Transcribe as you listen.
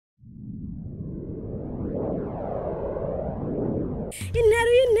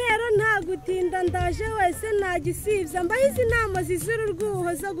intero nta gutinda ndaje wese nagisibya mbahize inama zizira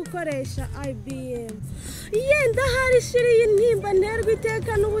urwuho zo gukoresha IBM yenda hari shiri y'intimba nterwa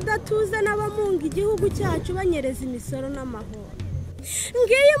iteka n'ubudatuza n'abamunga igihugu cyacu banyereza imisoro n'amahoro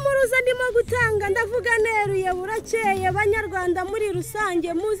ngiye muruza ndimo gutanga ndavuga neruye burakeye banyarwanda muri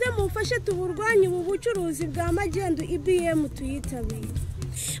rusange muze mufashe tuburwanye ubu bucuruzi bwa magendu IBM tuyitabire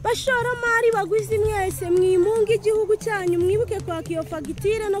bashoramari baguzi mwese mwimunga igihugu cyanyu mwibuke kwaka iyo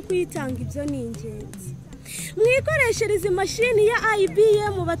fagitire no kuyitanga ibyo ni ingenzi mwikoreshereze imashini ya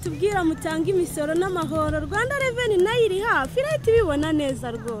IBM batubwira mutanga imisoro n'amahoro Rwanda Revenue nayo iri hafi irahita ibibona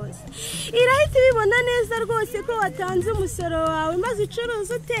neza rwose ko watanze umusoro wawe maze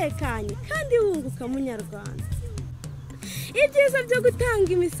ucuruza utekanye kandi wunguka munyarwanda ibyiza byo gutanga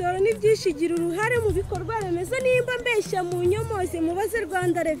imisoro n'ibyishigira uruhare mu bikorwa remezo nimba mbeshya mu nyomoze mubaze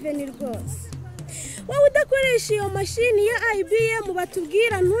Rwanda Revenue rwose wowe udakoresha iyo mashini ya IBM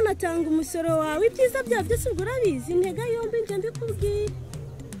batubwira ntunatanga umusoro wawe ibyiza byabyo urabizi ntega yombi nje mbikubwira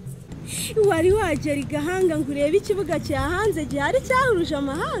wari wagera igahanga ngo urebe ikibuga cyahanze gihari cyahuruje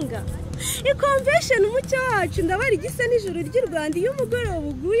amahanga iconvention umucyo wacu ndabari gisa n'ijuru ry'u Rwanda iyo umugoroba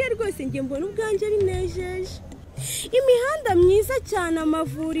uguye rwose nge mbona ubwanjye binejeje imihanda myiza cyane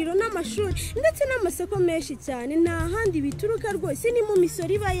amavuriro n'amashuri ndetse n'amasoko menshi cyane nta handi bituruka rwose ni mu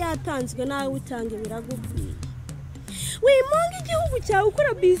misoro iba yatanzwe nawe utanga biragukwiye wimunga igihugu cyawe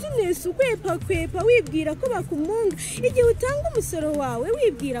ukora business ukwepa wibwira ko bakumunga igihe utanga umusoro wawe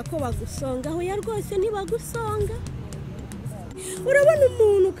wibwira ko bagusonga aho ya rwose ntibagusonga urabona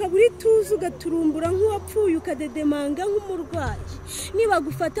umuntu ukaburi tuzi ugaturumbura nk'uwapfuye ukadedemanga nk'umurwayi niba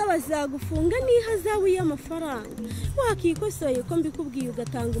gufata bazagufunga n'ihazabu y'amafaranga wakikosoye ko mbikubwiye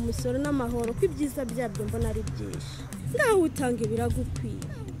ugatanga umusoro n'amahoro ko ibyiza byabyo mbona ari byinshi ngaho utanga biragukwiye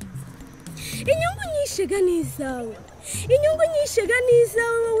inyungu nyishega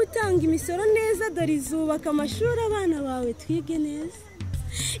n'izawe wowe utanga imisoro neza dore izubaka amashuri abana bawe twige neza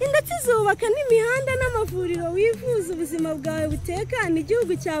ndetse izubaka n'imihanda n'amavuriro wifuza ubuzima bwawe butekana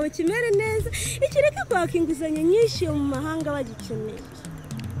igihugu cyawe kimere neza ikireka kwaka inguzanyo nyinshi mu mahanga bagikeneye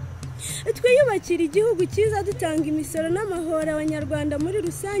twiyubakira igihugu cyiza dutanga imisoro n'amahoro abanyarwanda muri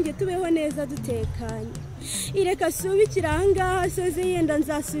rusange tubeho neza dutekanye ireka subikira ahangaha soze yenda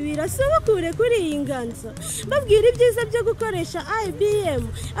nzasubira subakure kuri iyi nganzo babwira ibyiza byo gukoresha IBM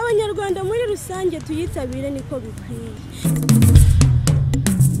abanyarwanda muri rusange tuyitabire niko bikwiye